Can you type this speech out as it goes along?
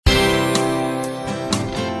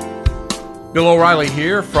Bill O'Reilly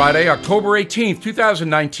here, Friday, October 18th,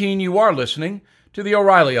 2019. You are listening to the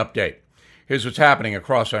O'Reilly Update. Here's what's happening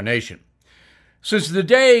across our nation. Since the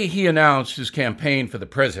day he announced his campaign for the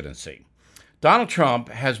presidency, Donald Trump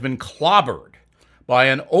has been clobbered by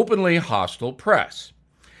an openly hostile press.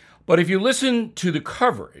 But if you listen to the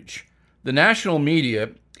coverage, the national media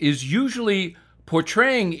is usually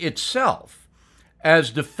portraying itself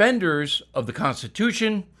as defenders of the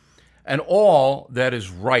Constitution and all that is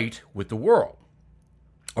right with the world.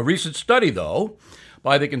 A recent study, though,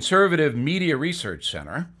 by the Conservative Media Research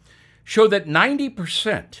Center showed that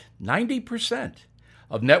 90%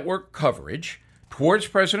 of network coverage towards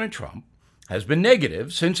President Trump has been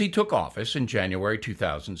negative since he took office in January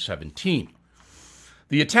 2017.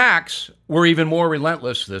 The attacks were even more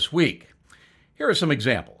relentless this week. Here are some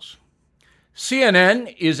examples.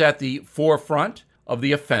 CNN is at the forefront of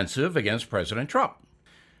the offensive against President Trump.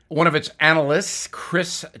 One of its analysts,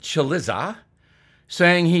 Chris Chaliza,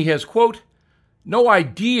 saying he has, quote, no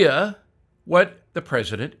idea what the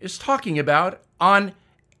president is talking about on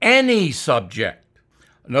any subject.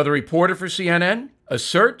 Another reporter for CNN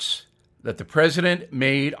asserts that the president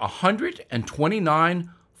made 129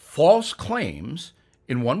 false claims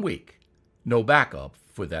in 1 week. No backup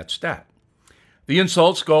for that stat. The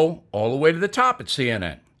insults go all the way to the top at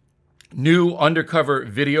CNN. New undercover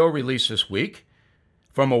video released this week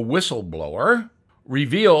from a whistleblower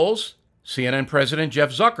reveals CNN President Jeff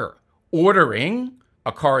Zucker ordering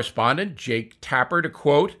a correspondent, Jake Tapper, to,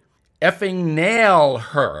 quote, effing nail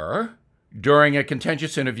her during a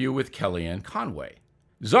contentious interview with Kellyanne Conway.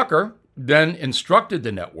 Zucker then instructed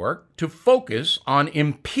the network to focus on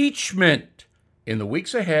impeachment in the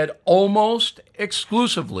weeks ahead, almost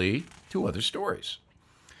exclusively to other stories.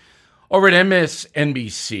 Over at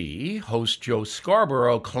MSNBC, host Joe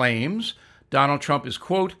Scarborough claims Donald Trump is,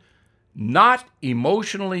 quote, not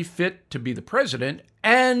emotionally fit to be the president,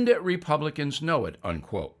 and Republicans know it,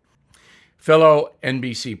 unquote. Fellow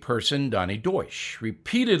NBC person Donnie Deutsch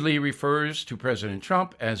repeatedly refers to President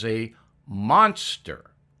Trump as a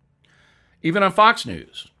monster. Even on Fox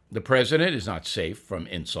News, the president is not safe from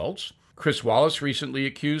insults. Chris Wallace recently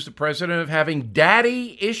accused the president of having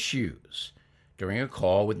daddy issues during a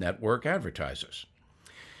call with network advertisers.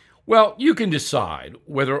 Well, you can decide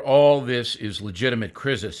whether all this is legitimate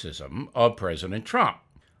criticism of President Trump,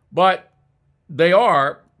 but they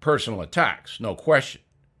are personal attacks, no question.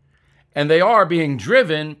 And they are being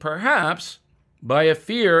driven, perhaps, by a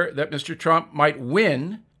fear that Mr. Trump might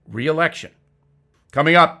win re-election.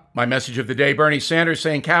 Coming up, my message of the day, Bernie Sanders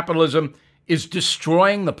saying capitalism is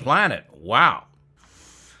destroying the planet. Wow.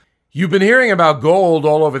 You've been hearing about gold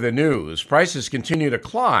all over the news. Prices continue to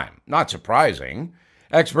climb. Not surprising.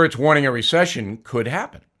 Experts warning a recession could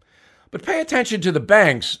happen. But pay attention to the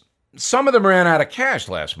banks. Some of them ran out of cash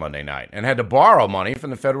last Monday night and had to borrow money from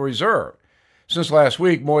the Federal Reserve. Since last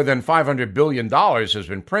week, more than $500 billion has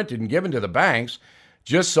been printed and given to the banks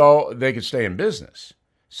just so they could stay in business.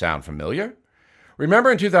 Sound familiar?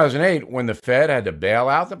 Remember in 2008 when the Fed had to bail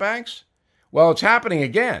out the banks? Well, it's happening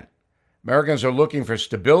again. Americans are looking for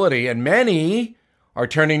stability, and many are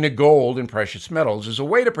turning to gold and precious metals as a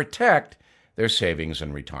way to protect their savings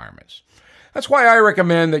and retirements. That's why I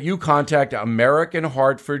recommend that you contact American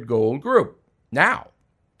Hartford Gold Group now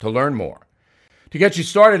to learn more. To get you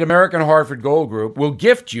started, American Hartford Gold Group will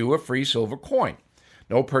gift you a free silver coin.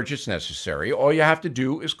 No purchase necessary. All you have to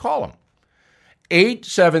do is call them.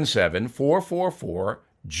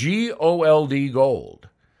 877-444-GOLD.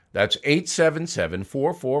 That's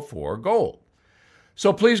 877-444-GOLD.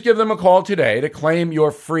 So please give them a call today to claim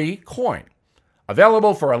your free coin.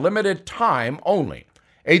 Available for a limited time only.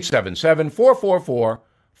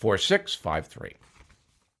 877-444-4653.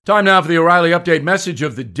 Time now for the O'Reilly Update message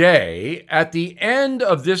of the day. At the end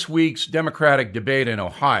of this week's Democratic debate in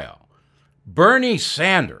Ohio, Bernie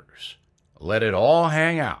Sanders let it all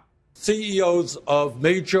hang out. CEOs of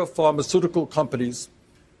major pharmaceutical companies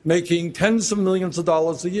making tens of millions of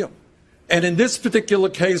dollars a year. And in this particular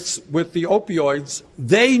case with the opioids,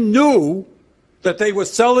 they knew that they were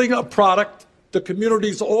selling a product to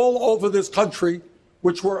communities all over this country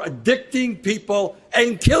which were addicting people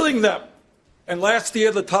and killing them. And last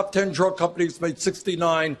year, the top 10 drug companies made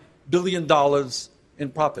 $69 billion in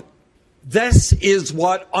profit. This is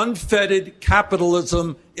what unfettered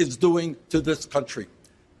capitalism is doing to this country.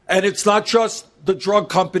 And it's not just the drug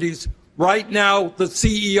companies. Right now, the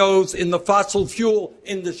CEOs in the fossil fuel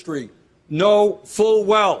industry know full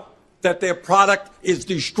well that their product is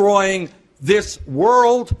destroying this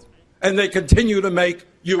world, and they continue to make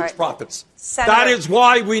huge profits. Senator. That is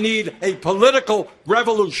why we need a political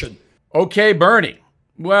revolution. Okay, Bernie.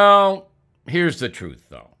 Well, here's the truth,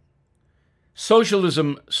 though.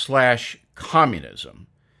 Socialism/communism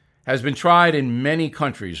has been tried in many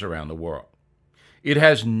countries around the world. It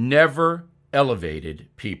has never elevated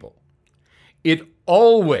people. It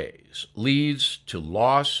always leads to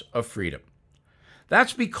loss of freedom.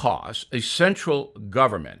 That's because a central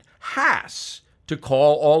government has to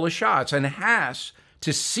call all the shots and has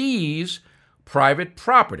to seize private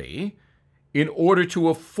property in order to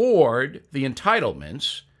afford the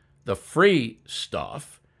entitlements, the free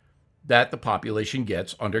stuff that the population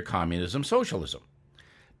gets under communism, socialism.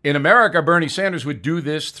 In America, Bernie Sanders would do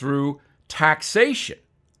this through taxation.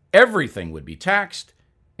 Everything would be taxed,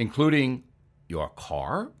 including your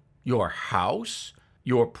car, your house,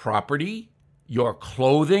 your property, your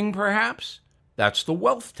clothing, perhaps. That's the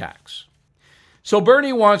wealth tax. So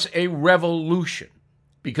Bernie wants a revolution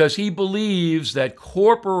because he believes that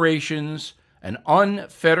corporations and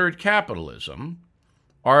unfettered capitalism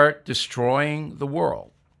are destroying the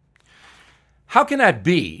world. How can that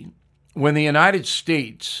be when the United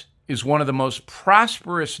States is one of the most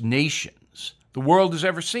prosperous nations the world has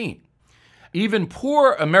ever seen? Even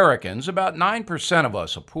poor Americans, about 9% of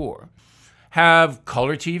us are poor, have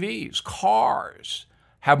color TVs, cars,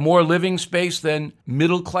 have more living space than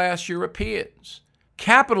middle-class Europeans.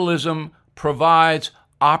 Capitalism provides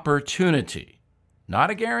opportunity,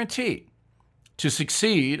 not a guarantee, to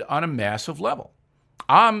succeed on a massive level.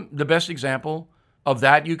 I'm the best example of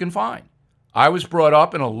that you can find. I was brought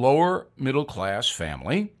up in a lower middle-class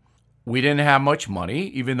family. We didn't have much money,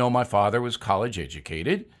 even though my father was college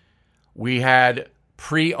educated. We had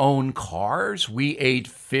pre-owned cars. We ate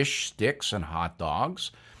fish sticks and hot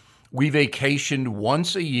dogs. We vacationed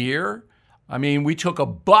once a year. We took a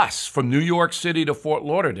bus from New York City to Fort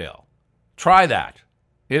Lauderdale. Try that.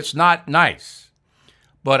 It's not nice.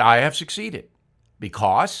 But I have succeeded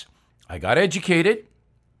because I got educated,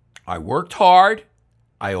 I worked hard,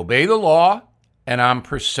 I obey the law, and I'm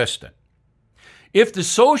persistent. If the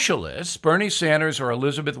socialists, Bernie Sanders or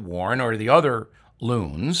Elizabeth Warren or the other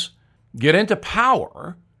loons, get into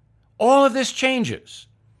power, all of this changes.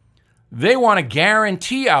 They want to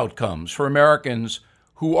guarantee outcomes for Americans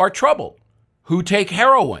who are troubled, who take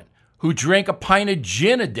heroin, who drink a pint of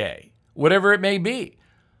gin a day, whatever it may be.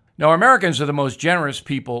 Now, Americans are the most generous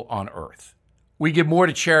people on earth. We give more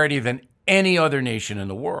to charity than any other nation in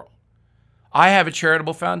the world. I have a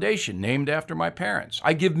charitable foundation named after my parents.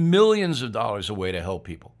 I give millions of dollars away to help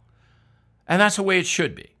people. And that's the way it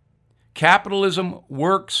should be. Capitalism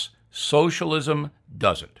works, socialism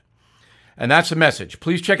doesn't. And that's the message.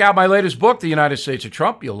 Please check out my latest book, The United States of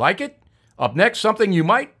Trump. You'll like it. Up next, something you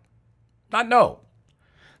might not know.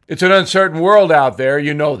 It's an uncertain world out there.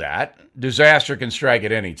 You know that. Disaster can strike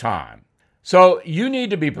at any time. So you need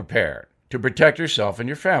to be prepared to protect yourself and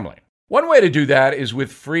your family. One way to do that is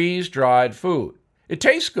with freeze-dried food. It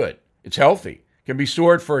tastes good. It's healthy. Can be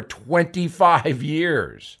stored for 25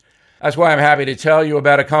 years. That's why I'm happy to tell you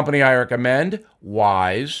about a company I recommend,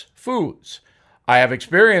 Wise Foods. I have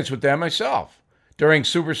experience with them myself. During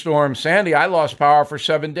Superstorm Sandy, I lost power for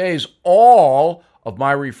 7 days. All of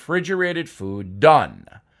my refrigerated food done.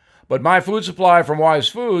 But my food supply from Wise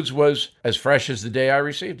Foods was as fresh as the day I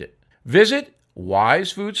received it. Visit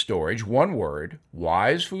Wise Food Storage, one word,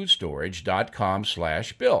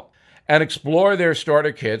 wisefoodstorage.com/Bill, and explore their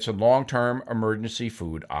starter kits and long-term emergency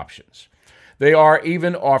food options. They are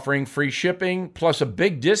even offering free shipping plus a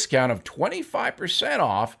big discount of 25%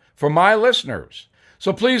 off for my listeners.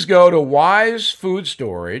 So please go to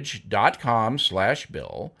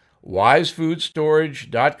wisefoodstorage.com/Bill,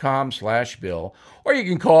 wisefoodstorage.com/Bill, or you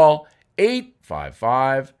can call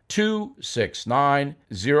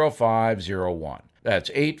 855-269-0501. That's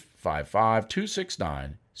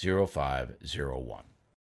 855-269-0501.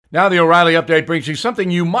 Now the O'Reilly Update brings you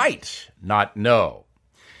something you might not know.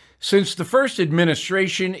 Since the first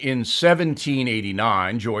administration in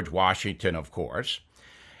 1789, George Washington, of course,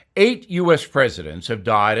 8 U.S. presidents have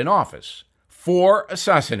died in office, 4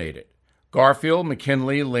 assassinated, Garfield,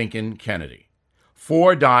 McKinley, Lincoln, Kennedy,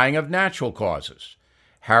 4 dying of natural causes,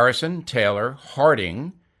 Harrison, Taylor,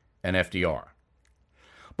 Harding, and FDR.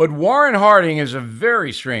 But Warren Harding is a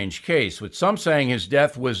very strange case, with some saying his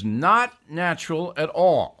death was not natural at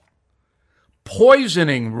all.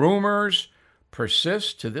 Poisoning rumors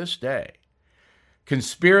persist to this day.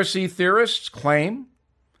 Conspiracy theorists claim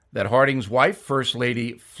that Harding's wife, First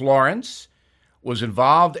Lady Florence, was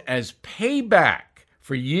involved as payback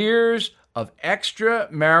for years of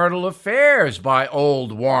extramarital affairs by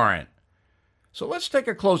old Warren. So let's take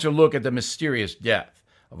a closer look at the mysterious death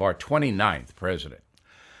of our 29th president.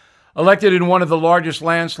 Elected in one of the largest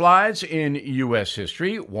landslides in U.S.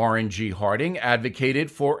 history, Warren G. Harding advocated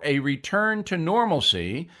for a return to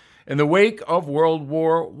normalcy in the wake of World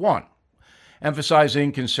War I,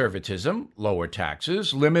 emphasizing conservatism, lower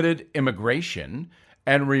taxes, limited immigration,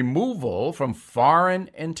 and removal from foreign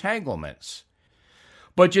entanglements.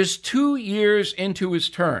 But just 2 years into his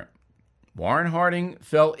term, Warren Harding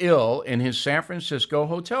fell ill in his San Francisco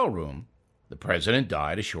hotel room. The president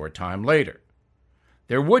died a short time later.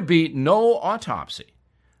 There would be no autopsy.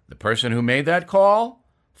 The person who made that call?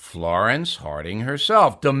 Florence Harding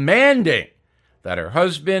herself, demanding that her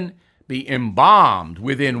husband be embalmed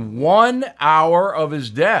within 1 hour of his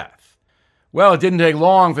death. Well, it didn't take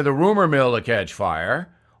long for the rumor mill to catch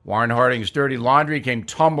fire. Warren Harding's dirty laundry came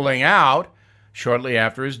tumbling out shortly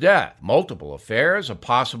after his death. Multiple affairs, a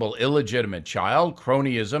possible illegitimate child,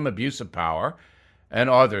 cronyism, abuse of power, and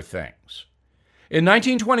other things. In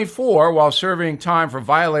 1924, while serving time for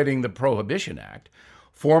violating the Prohibition Act,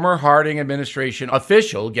 former Harding administration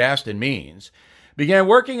official Gaston Means began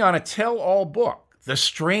working on a tell-all book, The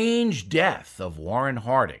Strange Death of Warren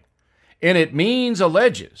Harding. In it, Means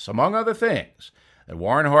alleges, among other things, that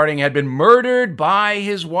Warren Harding had been murdered by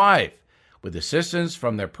his wife, with assistance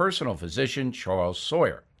from their personal physician, Charles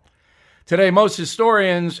Sawyer. Today, most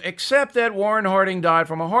historians accept that Warren Harding died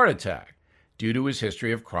from a heart attack due to his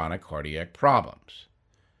history of chronic cardiac problems.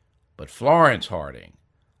 But Florence Harding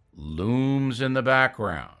looms in the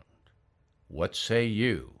background. What say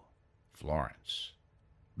you, Florence?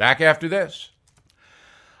 Back after this.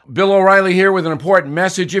 Bill O'Reilly here with an important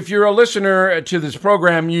message. If you're a listener to this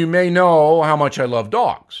program, you may know how much I love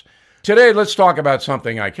dogs. Today, let's talk about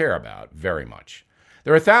something I care about very much.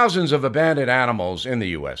 There are thousands of abandoned animals in the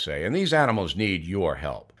USA, and these animals need your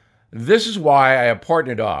help. This is why I have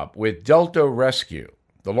partnered up with Delta Rescue,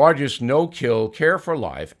 the largest no-kill,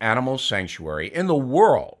 care-for-life animal sanctuary in the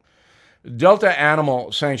world. Delta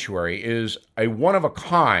Animal Sanctuary is a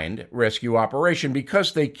one-of-a-kind rescue operation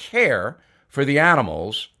because they care for the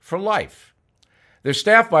animals for life. They're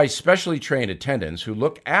staffed by specially trained attendants who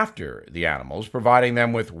look after the animals, providing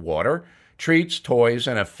them with water, treats, toys,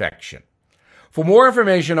 and affection. For more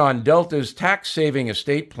information on Delta's tax-saving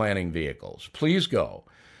estate planning vehicles, please go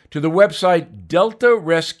to the website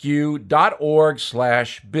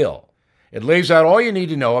deltarescue.org/bill. It lays out all you need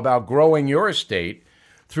to know about growing your estate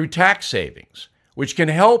through tax savings, which can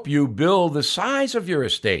help you build the size of your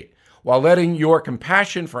estate while letting your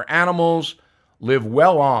compassion for animals live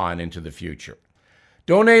well on into the future.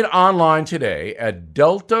 Donate online today at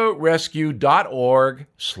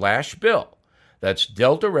deltarescue.org/bill. That's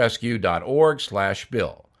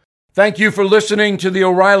deltarescue.org/bill. Thank you for listening to the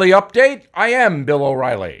O'Reilly Update. I am Bill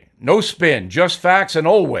O'Reilly. No spin, just facts, and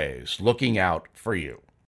always looking out for you.